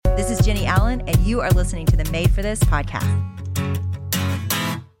This is Jenny Allen, and you are listening to the Made for This podcast.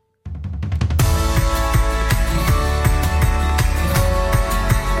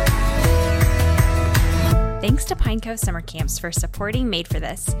 Thanks to Pine Cove Summer Camps for supporting Made for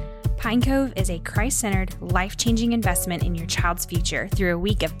This. Pine Cove is a Christ-centered, life-changing investment in your child's future through a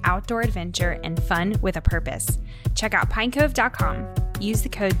week of outdoor adventure and fun with a purpose. Check out pinecove.com. Use the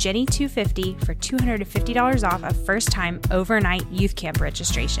code Jenny250 for $250 off a first-time overnight youth camp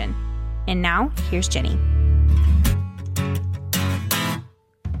registration. And now, here's Jenny.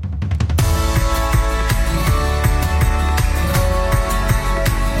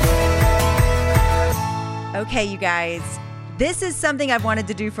 Okay, you guys, this is something I've wanted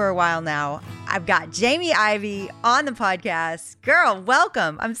to do for a while now. I've got Jamie Ivey on the podcast. Girl,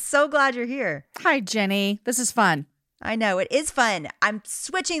 welcome. I'm so glad you're here. Hi, Jenny. This is fun. I know, it is fun. I'm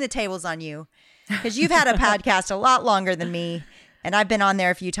switching the tables on you because you've had a podcast a lot longer than me, and I've been on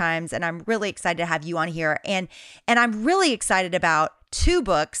there a few times, and I'm really excited to have you on here. And I'm really excited about two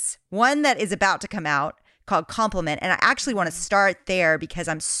books, one that is about to come out called Compliment. And I actually want to start there because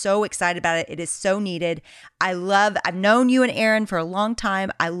I'm so excited about it. It is so needed. I've known you and Aaron for a long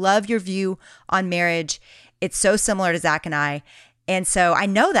time. I love your view on marriage. It's so similar to Zach and I. And so I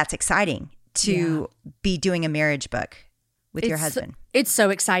know that's exciting to be doing a marriage book with your husband. It's so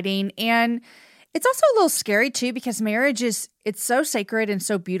exciting. And it's also a little scary too, because marriage it's so sacred and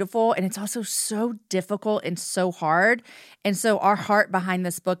so beautiful, and it's also so difficult and so hard. And so our heart behind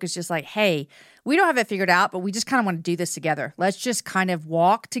this book is just like, hey, we don't have it figured out, but we just kind of want to do this together. Let's just kind of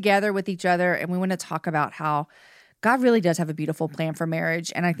walk together with each other. And we want to talk about how God really does have a beautiful plan for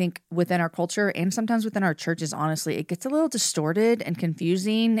marriage. And I think within our culture and sometimes within our churches, honestly, it gets a little distorted and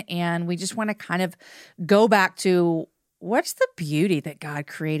confusing. And we just want to kind of go back to what's the beauty that God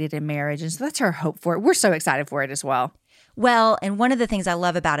created in marriage. And so that's our hope for it. We're so excited for it as well. Well, and one of the things I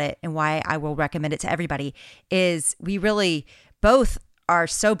love about it and why I will recommend it to everybody is we really both are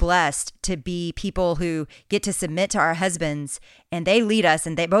so blessed to be people who get to submit to our husbands, and they lead us,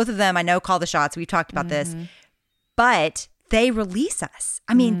 and they both of them, I know, call the shots. We've talked about this, but they release us.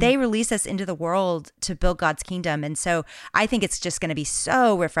 I mean, they release us into the world to build God's kingdom. And so I think it's just going to be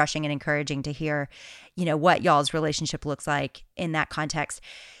so refreshing and encouraging to hear, what y'all's relationship looks like in that context.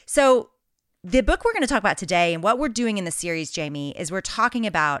 So the book we're going to talk about today and what we're doing in the series, Jamie, is we're talking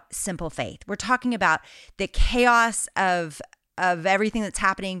about simple faith. We're talking about the chaos of everything that's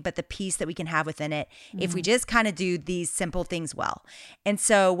happening, but the peace that we can have within it if we just kind of do these simple things well. And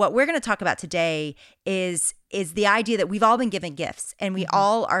so what we're going to talk about today is the idea that we've all been given gifts and we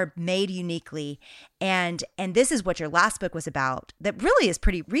all are made uniquely. And this is what your last book was about that really is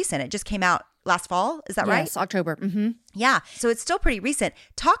pretty recent. It just came out last fall. Is that right? Yes, October. Mm-hmm. Yeah. So it's still pretty recent.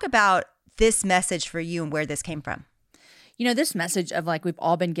 Talk about this message for you and where this came from. This message of like, we've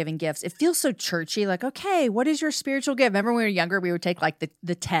all been given gifts, it feels so churchy. Like, okay, what is your spiritual gift? Remember when we were younger, we would take like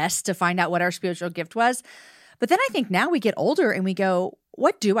the test to find out what our spiritual gift was. But then I think now we get older and we go,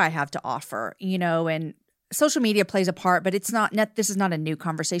 what do I have to offer? And social media plays a part, but it's not, this is not a new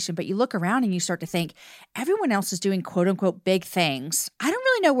conversation, but you look around and you start to think everyone else is doing quote unquote big things. I don't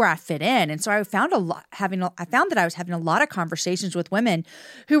really know where I fit in. And so I found that I was having a lot of conversations with women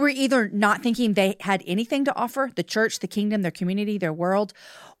who were either not thinking they had anything to offer, the church, the kingdom, their community, their world,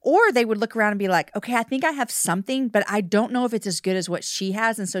 or they would look around and be like, okay, I think I have something, but I don't know if it's as good as what she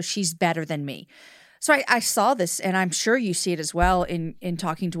has. And so she's better than me. So I saw this, and I'm sure you see it as well in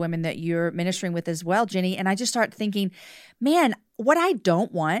talking to women that you're ministering with as well, Jenny. And I just start thinking, man, what I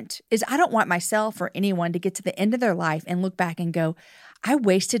don't want is I don't want myself or anyone to get to the end of their life and look back and go, I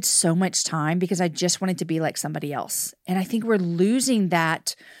wasted so much time because I just wanted to be like somebody else. And I think we're losing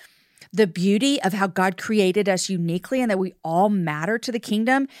that, the beauty of how God created us uniquely and that we all matter to the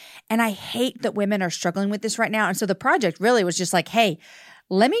kingdom. And I hate that women are struggling with this right now. And so the project really was just like, hey,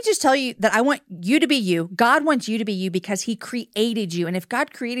 let me just tell you that I want you to be you. God wants you to be you because he created you. And if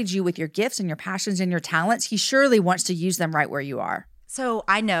God created you with your gifts and your passions and your talents, he surely wants to use them right where you are. So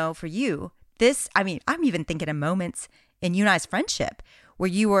I know for you, I'm even thinking of moments in you and I's friendship where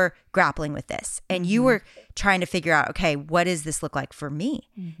you were grappling with this and you were trying to figure out, okay, what does this look like for me?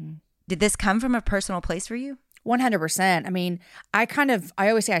 Did this come from a personal place for you? 100%. I mean, I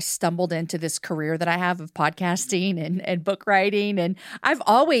always say I stumbled into this career that I have of podcasting and book writing. And I've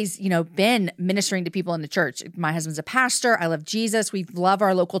always, been ministering to people in the church. My husband's a pastor. I love Jesus. We love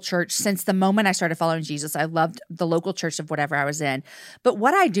our local church. Since the moment I started following Jesus, I loved the local church of whatever I was in. But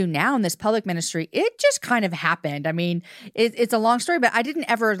what I do now in this public ministry, it just kind of happened. I mean, it's a long story, but I didn't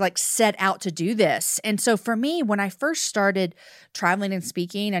ever set out to do this. And so for me, when I first started traveling and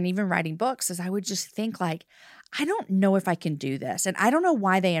speaking and even writing books, is I would just think I don't know if I can do this. And I don't know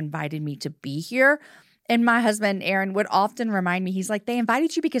why they invited me to be here. And my husband, Aaron, would often remind me, he's like, they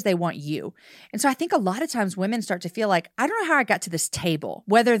invited you because they want you. And so I think a lot of times women start to feel like, I don't know how I got to this table,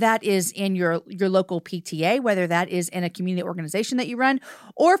 whether that is in your local PTA, whether that is in a community organization that you run,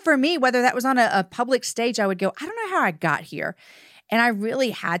 or for me, whether that was on a public stage, I would go, I don't know how I got here. And I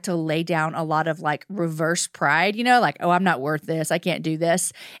really had to lay down a lot of like reverse pride, like, oh, I'm not worth this. I can't do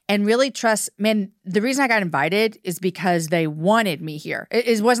this. And really trust, man, the reason I got invited is because they wanted me here.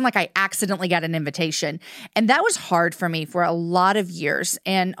 It wasn't like I accidentally got an invitation. And that was hard for me for a lot of years.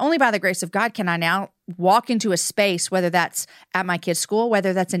 And only by the grace of God can I now walk into a space, whether that's at my kid's school,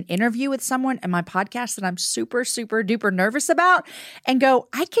 whether that's an interview with someone in my podcast that I'm super, super duper nervous about, and go,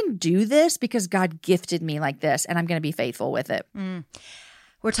 I can do this because God gifted me like this, and I'm going to be faithful with it.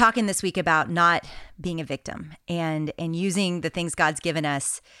 We're talking this week about not being a victim and using the things God's given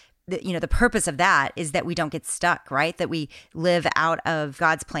us. The purpose of that is that we don't get stuck, right? That we live out of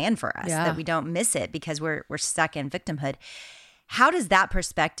God's plan for us, that we don't miss it because we're stuck in victimhood. How does that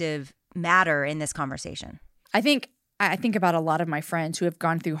perspective matter in this conversation? I think about a lot of my friends who have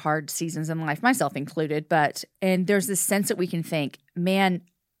gone through hard seasons in life, myself included, and there's this sense that we can think, man,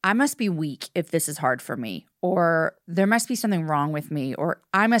 I must be weak if this is hard for me, or there must be something wrong with me, or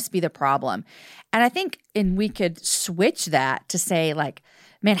I must be the problem. And I think, and we could switch that to say like,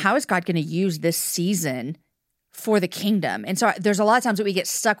 man, how is God going to use this season for the kingdom? And so there's a lot of times that we get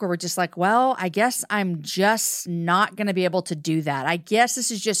stuck where we're just like, well, I guess I'm just not going to be able to do that. I guess this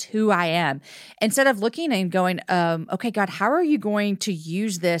is just who I am. Instead of looking and going, okay, God, how are you going to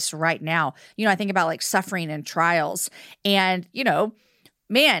use this right now? I think about like suffering and trials, and,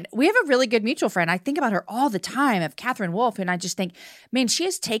 man, we have a really good mutual friend. I think about her all the time, of Catherine Wolfe, and I just think, man, she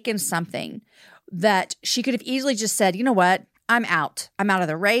has taken something that she could have easily just said, you know what? I'm out. I'm out of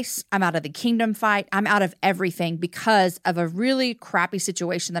the race. I'm out of the kingdom fight. I'm out of everything because of a really crappy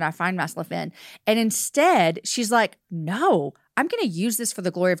situation that I find myself in. And instead, she's like, no, I'm going to use this for the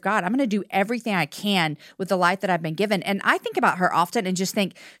glory of God. I'm going to do everything I can with the life that I've been given. And I think about her often and just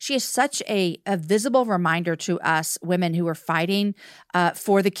think she is such a visible reminder to us women who are fighting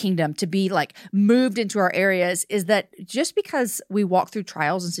for the kingdom to be like moved into our areas, is that just because we walk through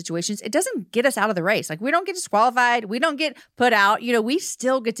trials and situations, it doesn't get us out of the race. Like, we don't get disqualified. We don't get put out. We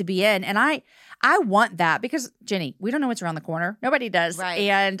still get to be in. And I want that because, Jenny, we don't know what's around the corner. Nobody does. Right.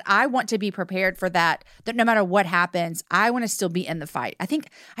 And I want to be prepared for that no matter what happens, I want to still be in the fight. I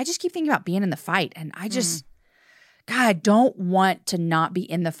just keep thinking about being in the fight. And I just, God, I don't want to not be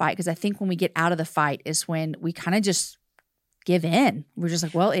in the fight, because I think when we get out of the fight is when we kind of just give in. We're just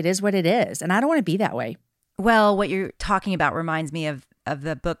like, well, it is what it is. And I don't want to be that way. Well, what you're talking about reminds me of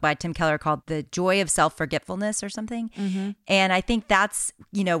the book by Tim Keller called The Joy of Self-Forgetfulness or something. Mm-hmm. And I think that's,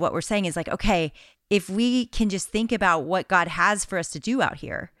 what we're saying is like, okay, if we can just think about what God has for us to do out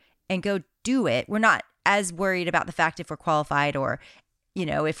here and go do it, we're not as worried about the fact if we're qualified or,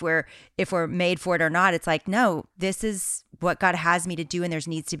 if we're made for it or not. It's like, no, this is what God has me to do, and there's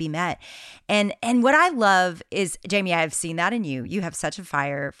needs to be met. And what I love is, Jamie, I've seen that in you. You have such a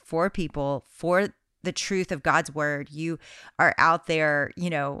fire for people, for the truth of God's word. You are out there,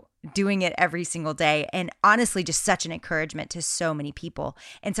 doing it every single day. And honestly, just such an encouragement to so many people.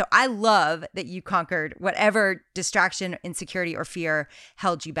 And so I love that you conquered whatever distraction, insecurity, or fear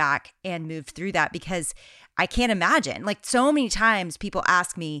held you back and moved through that, because I can't imagine, like, so many times people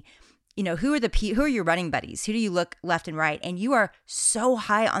ask me, who are your running buddies? Who do you look left and right? And you are so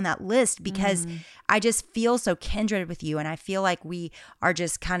high on that list because I just feel so kindred with you. And I feel like we are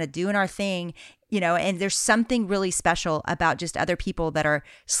just kind of doing our thing, and there's something really special about just other people that are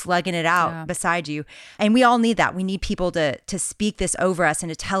slugging it out beside you. And we all need that. We need people to speak this over us and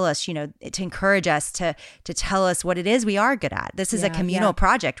to tell us, to encourage us, to tell us what it is we are good at. This is a communal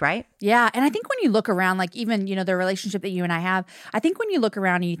project, right? Yeah. And I think when you look around, like even, the relationship that you and I have, I think when you look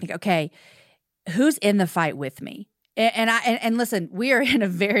around and you think, okay, who's in the fight with me? And listen, we are in a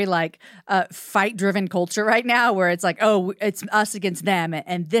very fight driven culture right now, where it's like, oh, it's us against them,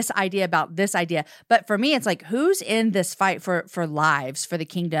 and this idea about this idea. But for me, it's like, who's in this fight for lives, for the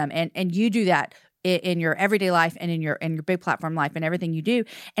kingdom? And you do that in your everyday life and in your big platform life and everything you do.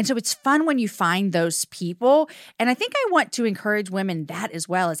 And so it's fun when you find those people. And I think I want to encourage women that as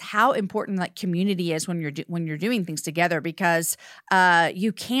well, is how important community is when you're doing things together, because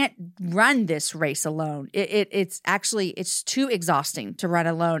you can't run this race alone. It's too exhausting to run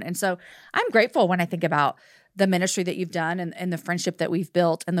alone. And so I'm grateful when I think about the ministry that you've done and the friendship that we've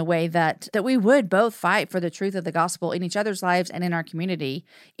built, and the way that we would both fight for the truth of the gospel in each other's lives and in our community,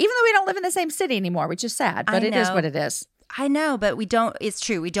 even though we don't live in the same city anymore, which is sad, but it is what it is. I know, but we don't, it's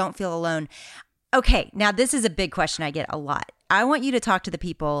true. We don't feel alone. Okay, now this is a big question I get a lot. I want you to talk to the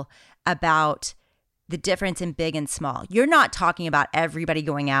people about the difference in big and small. You're not talking about everybody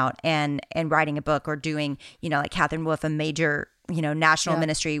going out and writing a book or doing, like Catherine Wolfe, a major, national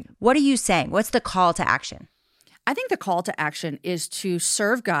ministry. What are you saying? What's the call to action? I think the call to action is to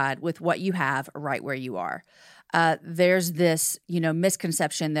serve God with what you have right where you are. There's this,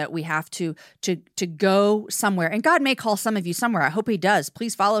 misconception that we have to go somewhere, and God may call some of you somewhere. I hope He does.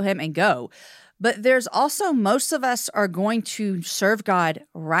 Please follow Him and go. But there's also, most of us are going to serve God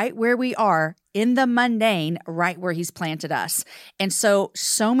right where we are in the mundane, right where He's planted us. And so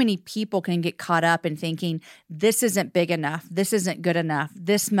many people can get caught up in thinking, this isn't big enough, this isn't good enough,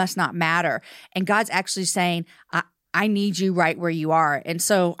 this must not matter. And God's actually saying, I need you right where you are. And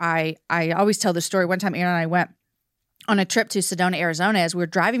so I always tell the story. One time Aaron and I went on a trip to Sedona, Arizona, as we were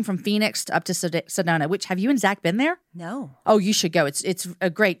driving from Phoenix up to Sedona, which, have you and Zach been there? No. Oh, you should go. It's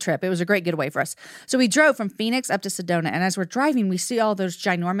a great trip. It was a great getaway for us. So we drove from Phoenix up to Sedona, and as we're driving, we see all those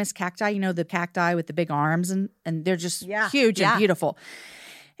ginormous cacti, the cacti with the big arms, and they're just huge and beautiful.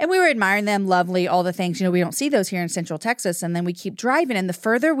 And we were admiring them, lovely, all the things. We don't see those here in Central Texas. And then we keep driving, and the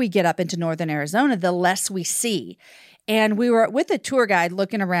further we get up into northern Arizona, the less we see. And we were with a tour guide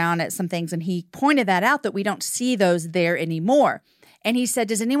looking around at some things, and he pointed that out, that we don't see those there anymore. And he said,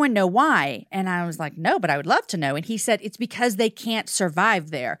 does anyone know why? And I was like, no, but I would love to know. And he said, it's because they can't survive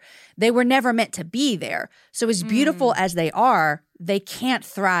there. They were never meant to be there. So as beautiful as they are, they can't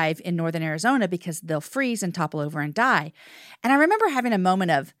thrive in northern Arizona because they'll freeze and topple over and die. And I remember having a moment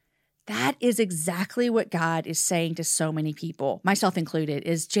of, that is exactly what God is saying to so many people, myself included,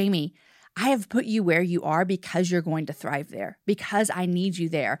 is, Jamie, I have put you where you are because you're going to thrive there, because I need you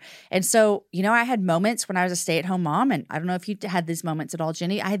there. And so, I had moments when I was a stay-at-home mom, and I don't know if you had these moments at all,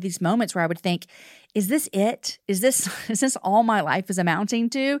 Jenny. I had these moments where I would think, is this it? Is this all my life is amounting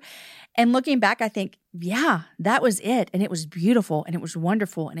to? And looking back, I think, yeah, that was it. And it was beautiful, and it was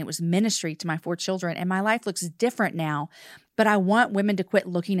wonderful, and it was ministry to my 4 children. And my life looks different now. But I want women to quit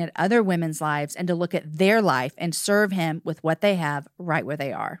looking at other women's lives and to look at their life and serve Him with what they have right where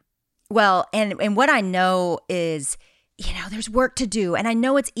they are. Well, and what I know is, there's work to do. And I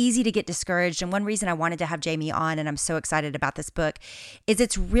know it's easy to get discouraged. And one reason I wanted to have Jamie on, and I'm so excited about this book, is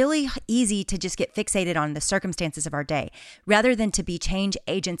it's really easy to just get fixated on the circumstances of our day rather than to be change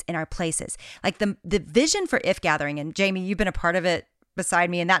agents in our places. Like the vision for If Gathering, and Jamie, you've been a part of it beside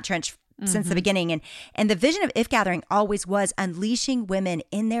me in that trench since the beginning. And the vision of If Gathering always was unleashing women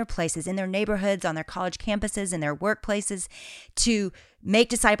in their places, in their neighborhoods, on their college campuses, in their workplaces, to make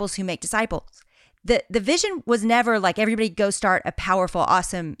disciples who make disciples. The vision was never like everybody go start a powerful,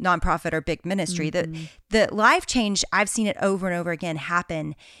 awesome nonprofit or big ministry. The life change, I've seen it over and over again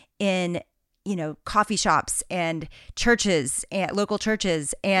happen in, coffee shops and churches and local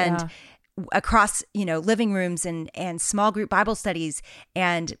churches and across, living rooms and small group Bible studies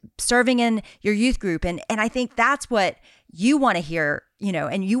and serving in your youth group. And I think that's what you want to hear,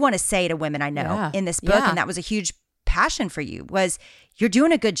 and you want to say to women I know in this book. And that was a huge passion for you, was you're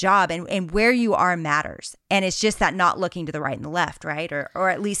doing a good job and where you are matters. And it's just that not looking to the right and the left, right? Or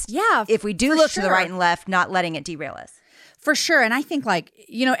at least if we do look to the right and left, not letting it derail us. For sure. And I think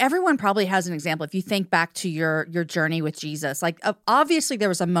everyone probably has an example. If you think back to your journey with Jesus, obviously there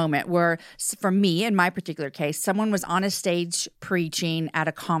was a moment where, for me, in my particular case, someone was on a stage preaching at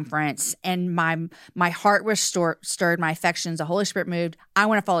a conference, and my heart was stirred, my affections, the Holy Spirit moved. I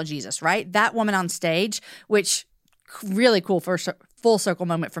want to follow Jesus, right? That woman on stage, which really cool first full circle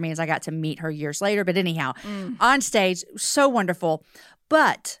moment for me as I got to meet her years later. But anyhow, on stage, so wonderful.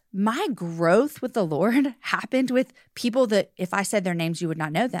 But my growth with the Lord happened with people that if I said their names, you would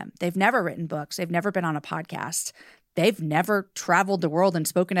not know them. They've never written books. They've never been on a podcast. They've never traveled the world and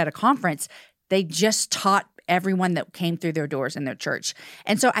spoken at a conference. They just taught everyone that came through their doors in their church.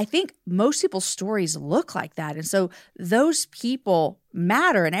 And so I think most people's stories look like that. And so those people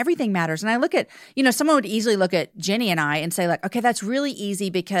matter and everything matters. And I look at, someone would easily look at Jenny and I and say okay, that's really easy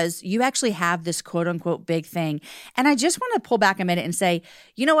because you actually have this quote unquote big thing. And I just want to pull back a minute and say,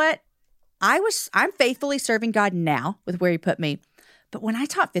 you know what? I'm faithfully serving God now with where He put me. But when I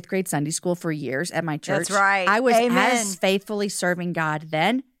taught 5th grade Sunday school for years at my church, that's right. I was as faithfully serving God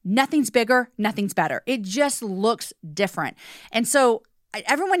then. Nothing's bigger, nothing's better. It just looks different. And so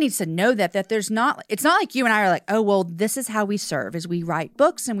everyone needs to know that it's not like you and I are like, oh, well, this is how we serve, is we write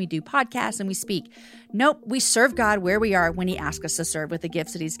books and we do podcasts and we speak. Nope, we serve God where we are when He asks us to serve with the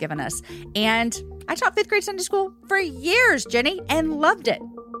gifts that He's given us. And I taught 5th grade Sunday school for years, Jenny, and loved it.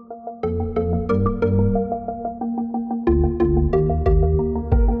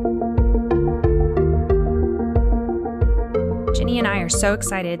 Jenny and I are so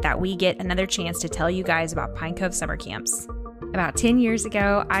excited that we get another chance to tell you guys about Pine Cove summer camps. About 10 years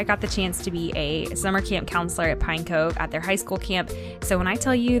ago, I got the chance to be a summer camp counselor at Pine Cove at their high school camp. So when I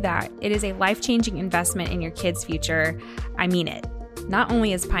tell you that it is a life-changing investment in your kids' future, I mean it. Not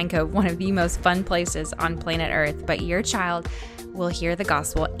only is Pine Cove one of the most fun places on planet Earth, but your child will hear the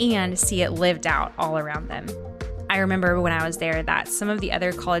gospel and see it lived out all around them. I remember when I was there that some of the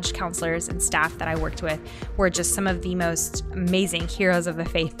other college counselors and staff that I worked with were just some of the most amazing heroes of the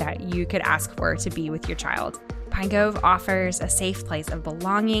faith that you could ask for to be with your child. Pine Cove offers a safe place of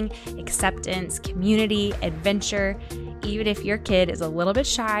belonging, acceptance, community, adventure. Even if your kid is a little bit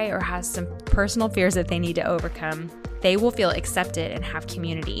shy or has some personal fears that they need to overcome, they will feel accepted and have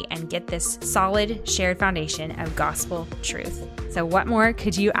community and get this solid, shared foundation of gospel truth. So what more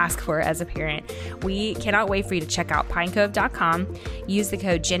could you ask for as a parent? We cannot wait for you to check out pinecove.com. Use the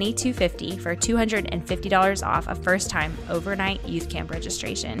code Jenny250 for $250 off a first-time overnight youth camp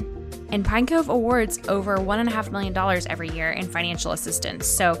registration. And Pine Cove awards over $1.5 million every year in financial assistance.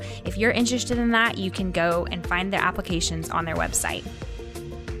 So if you're interested in that, you can go and find their applications on their website.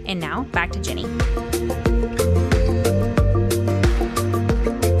 And now, back to Jenny.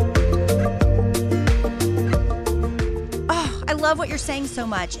 I love what you're saying so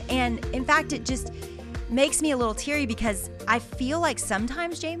much. And in fact, it just makes me a little teary because I feel like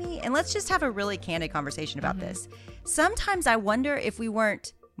sometimes, Jamie, and let's just have a really candid conversation about this. Sometimes I wonder if we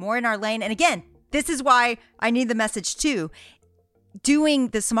weren't more in our lane. And again, this is why I need the message too. Doing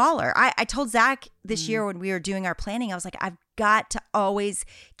the smaller. I told Zach this year when we were doing our planning, I was like, I've got to always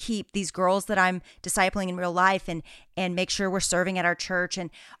keep these girls that I'm discipling in real life and make sure we're serving at our church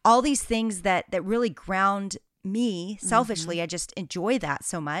and all these things that really ground me selfishly. I just enjoy that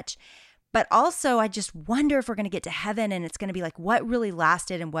so much. But also, I just wonder if we're going to get to heaven and it's going to be like what really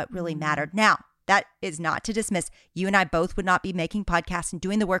lasted and what really mattered. Now, that is not to dismiss. You and I both would not be making podcasts and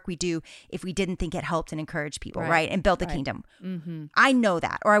doing the work we do if we didn't think it helped and encoured people, right? And built the kingdom. I know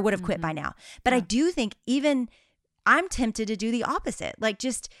that, or I would have quit by now. But I do think even I'm tempted to do the opposite. Like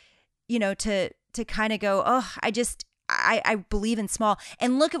just, to kind of go, I believe in small.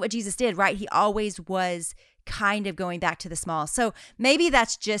 And look at what Jesus did, right? He always was kind of going back to the small. So maybe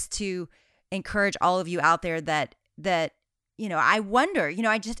that's just to encourage all of you out there that I wonder,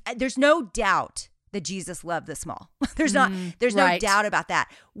 there's no doubt that Jesus loved the small. There's no doubt about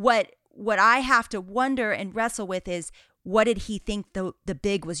that. What I have to wonder and wrestle with is what did he think the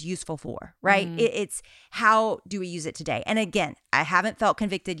big was useful for, right? It's how do we use it today? And again, I haven't felt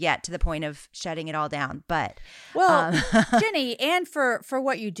convicted yet to the point of shutting it all down, but. Well, Jenny, and for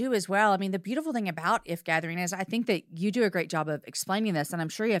what you do as well, I mean, the beautiful thing about If Gathering is I think that you do a great job of explaining this, and I'm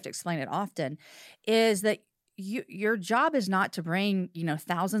sure you have to explain it often, is that your job is not to bring,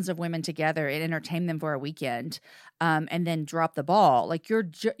 thousands of women together and entertain them for a weekend and then drop the ball. Like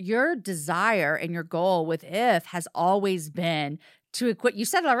your desire and your goal with If has always been to equip, you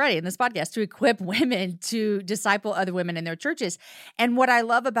said it already in this podcast, to equip women to disciple other women in their churches. And what I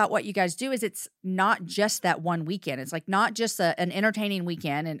love about what you guys do is it's not just that one weekend. It's like not just an entertaining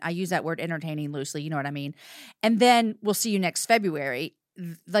weekend. And I use that word entertaining loosely, you know what I mean? And then we'll see you next February.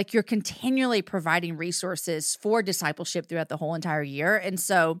 Like you're continually providing resources for discipleship throughout the whole entire year. And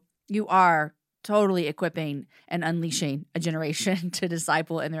so you are totally equipping and unleashing a generation to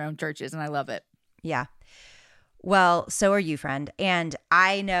disciple in their own churches. And I love it. Yeah. Well, so are you, friend. And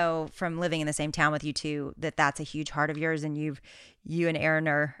I know from living in the same town with you two that that's a huge heart of yours. And you and Aaron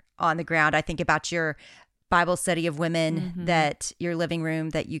are on the ground. I think about your Bible study of women, that your living room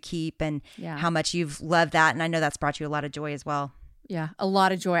that you keep and how much you've loved that. And I know that's brought you a lot of joy as well. Yeah, a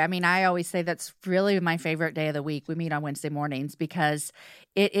lot of joy. I mean, I always say that's really my favorite day of the week. We meet on Wednesday mornings because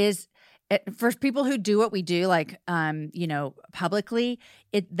it is for people who do what we do, like, publicly,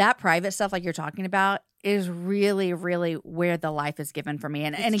 that private stuff like you're talking about is really, really where the life is given for me.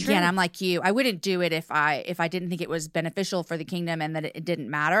 And again, true. I'm like you. I wouldn't do it if I didn't think it was beneficial for the kingdom and that it didn't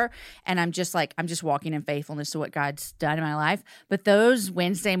matter. And I'm just walking in faithfulness to what God's done in my life. But those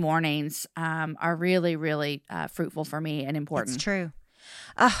Wednesday mornings are really, really fruitful for me and important. It's true.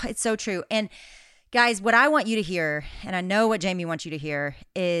 Oh, it's so true. And guys, what I want you to hear, and I know what Jamie wants you to hear,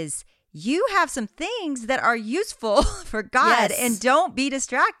 is you have some things that are useful for God. Yes. And don't be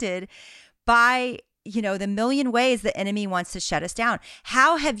distracted by the million ways the enemy wants to shut us down.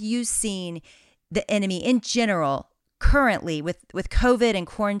 How have you seen the enemy in general currently with COVID and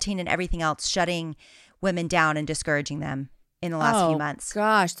quarantine and everything else shutting women down and discouraging them in the last few months?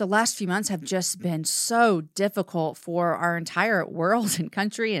 Gosh, the last few months have just been so difficult for our entire world and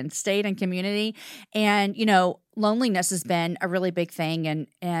country and state and community. And, loneliness has been a really big thing,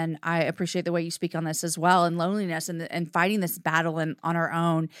 and I appreciate the way you speak on this as well. And loneliness and fighting this battle on our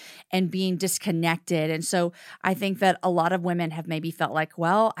own and being disconnected. And so I think that a lot of women have maybe felt like,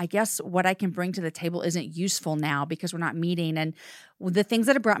 well, I guess what I can bring to the table isn't useful now because we're not meeting. And the things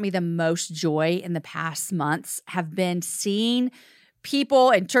that have brought me the most joy in the past months have been seeing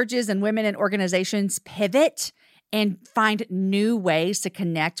people and churches and women and organizations pivot and find new ways to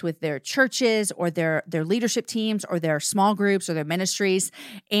connect with their churches or their leadership teams or their small groups or their ministries.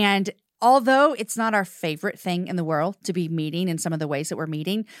 And although it's not our favorite thing in the world to be meeting in some of the ways that we're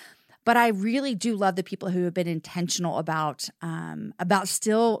meeting, but I really do love the people who have been intentional about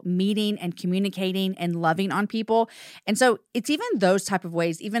still meeting and communicating and loving on people. And so it's even those type of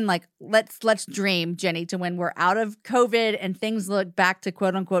ways, even like let's dream, Jenny, to when we're out of COVID and things look back to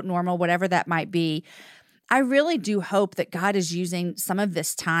quote unquote normal, whatever that might be. I really do hope that God is using some of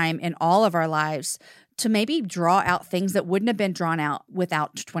this time in all of our lives to maybe draw out things that wouldn't have been drawn out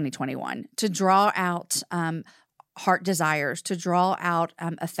without 2021, to draw out heart desires, to draw out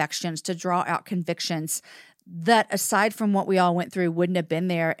affections, to draw out convictions that aside from what we all went through wouldn't have been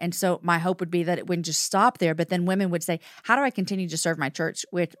there. And so my hope would be that it wouldn't just stop there, but then women would say, how do I continue to serve my church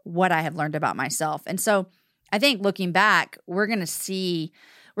with what I have learned about myself? And so I think looking back, we're going to see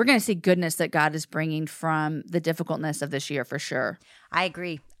goodness that God is bringing from the difficultness of this year for sure. I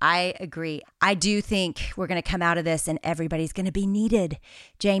agree. I do think we're going to come out of this and everybody's going to be needed,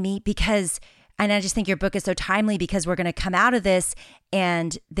 Jamie, and I just think your book is so timely because we're going to come out of this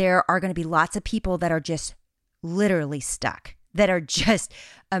and there are going to be lots of people that are just literally stuck, that are just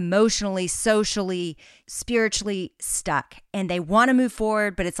emotionally, socially, spiritually stuck. And they want to move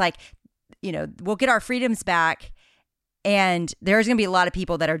forward, but it's like, we'll get our freedoms back. And there's going to be a lot of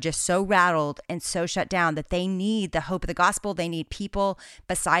people that are just so rattled and so shut down that they need the hope of the gospel. They need people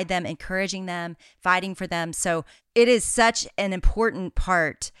beside them, encouraging them, fighting for them. So it is such an important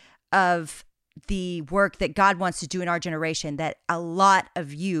part of the work that God wants to do in our generation that a lot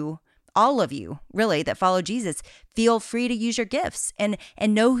of you, all of you really that follow Jesus, feel free to use your gifts and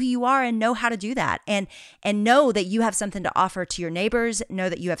know who you are and know how to do that. And know that you have something to offer to your neighbors, know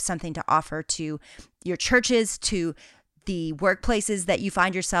that you have something to offer to your churches, to the workplaces that you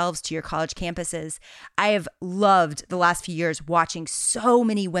find yourselves, to your college campuses. I have loved the last few years watching so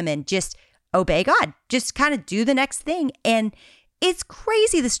many women just obey God, just kind of do the next thing. And it's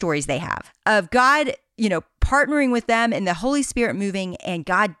crazy the stories they have of God, partnering with them and the Holy Spirit moving and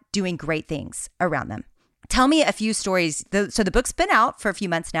God doing great things around them. Tell me a few stories. So the book's been out for a few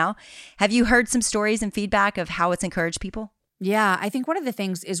months now. Have you heard some stories and feedback of how it's encouraged people? Yeah, I think one of the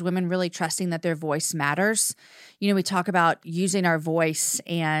things is women really trusting that their voice matters. We talk about using our voice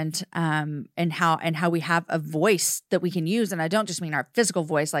and how we have a voice that we can use, and I don't just mean our physical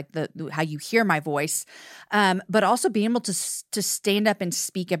voice, like how you hear my voice, but also being able to stand up and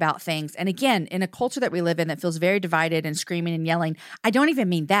speak about things. And again, in a culture that we live in that feels very divided and screaming and yelling, I don't even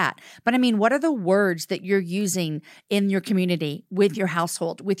mean that, but I mean, what are the words that you're using in your community, with your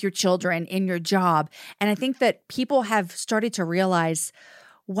household, with your children, in your job? And I think that people have started to realize,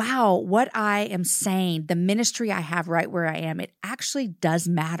 wow, what I am saying, the ministry I have right where I am, it actually does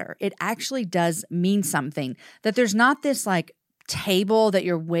matter. It actually does mean something. That there's not this like table that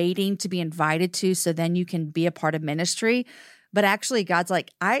you're waiting to be invited to so then you can be a part of ministry. But actually, God's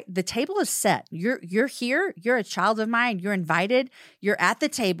like, the table is set. You're here. You're a child of mine. You're invited. You're at the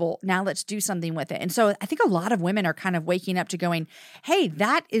table. Now let's do something with it. And so I think a lot of women are kind of waking up to going, hey,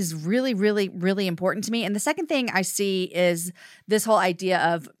 that is really, really, really important to me. And the second thing I see is this whole idea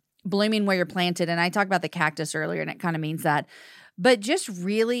of blooming where you're planted. And I talked about the cactus earlier, and it kind of means that. But just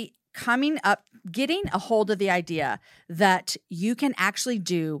really coming up, getting a hold of the idea that you can actually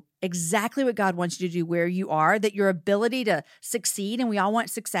do exactly what God wants you to do where you are, that your ability to succeed, and we all want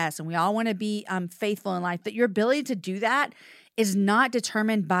success and we all want to be faithful in life, that your ability to do that is not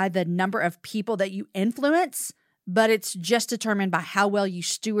determined by the number of people that you influence, but it's just determined by how well you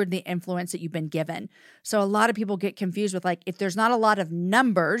steward the influence that you've been given. So a lot of people get confused with like, if there's not a lot of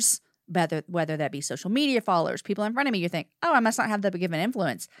numbers, whether that be social media followers, people in front of me, you think, oh, I must not have that given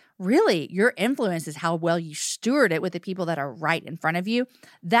influence. Really, your influence is how well you steward it with the people that are right in front of you.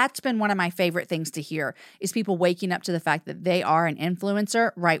 That's been one of my favorite things to hear, is people waking up to the fact that they are an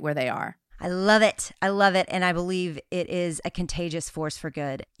influencer right where they are. I love it. And I believe it is a contagious force for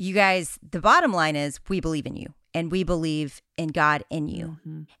good. You guys, the bottom line is we believe in you. and we believe in God in you.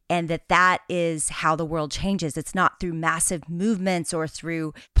 And that is how the world changes. It's not through massive movements or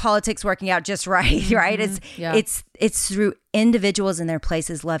through politics working out just right, right? It's through individuals in their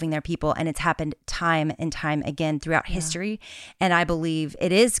places loving their people, and it's happened time and time again throughout history. And I believe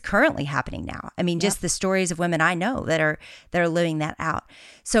it is currently happening now. I mean, just the stories of women I know that are living that out.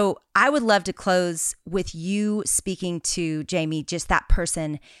 So I would love to close with you speaking to Jamie, just that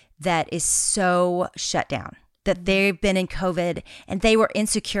person that is so shut down, that they've been in COVID and they were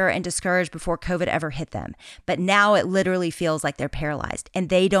insecure and discouraged before COVID ever hit them. But now it literally feels like they're paralyzed and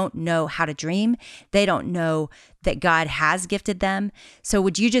they don't know how to dream. They don't know that God has gifted them. So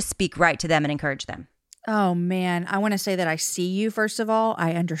would you just speak right to them and encourage them? Oh man, I want to say that I see you, first of all.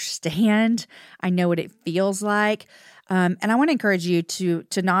 I understand. I know what it feels like. And I want to encourage you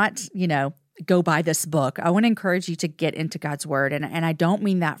to not, go buy this book. I want to encourage you to get into God's word. And I don't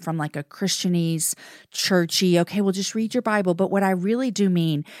mean that from like a Christianese, churchy, okay, well, just read your Bible. But what I really do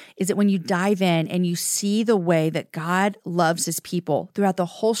mean is that when you dive in and you see the way that God loves his people throughout the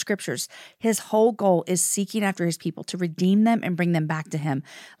whole scriptures, his whole goal is seeking after his people to redeem them and bring them back to him.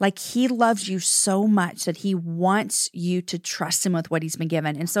 Like he loves you so much that he wants you to trust him with what he's been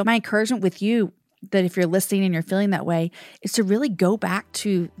given. And so my encouragement with you, that if you're listening and you're feeling that way, is to really go back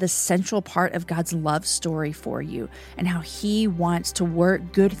to the central part of God's love story for you and how he wants to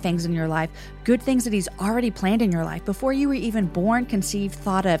work good things in your life, good things that he's already planned in your life. Before you were even born, conceived,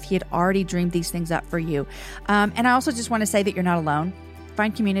 thought of, he had already dreamed these things up for you. And I also just want to say that you're not alone.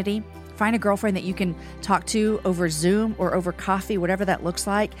 Find community. Find a girlfriend that you can talk to over Zoom or over coffee, whatever that looks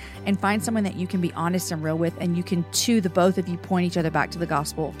like, and find someone that you can be honest and real with, and you can, the both of you, point each other back to the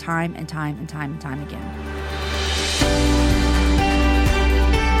gospel time and time and time and time again.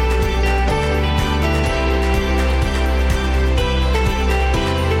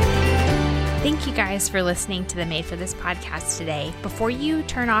 Thank you guys for listening to the Made for This podcast today. Before you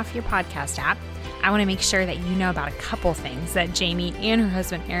turn off your podcast app, I want to make sure that you know about a couple things that Jamie and her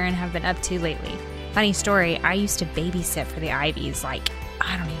husband Aaron have been up to lately. Funny story, I used to babysit for the Iveys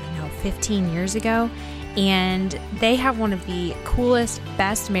 15 years ago, and they have one of the coolest,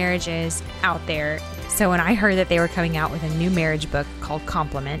 best marriages out there. So when I heard that they were coming out with a new marriage book called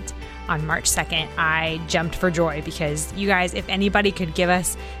Complement on March 2nd, I jumped for joy because you guys, if anybody could give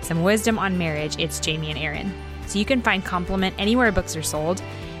us some wisdom on marriage, it's Jamie and Aaron. So you can find Complement anywhere books are sold.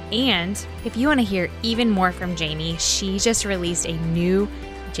 And if you want to hear even more from Jamie, she just released a new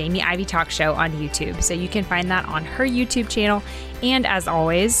Jamie Ivey Talk Show on YouTube. So you can find that on her YouTube channel. And as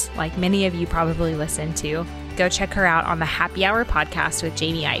always, like many of you probably listen to, go check her out on the Happy Hour podcast with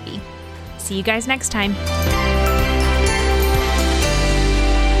Jamie Ivey. See you guys next time.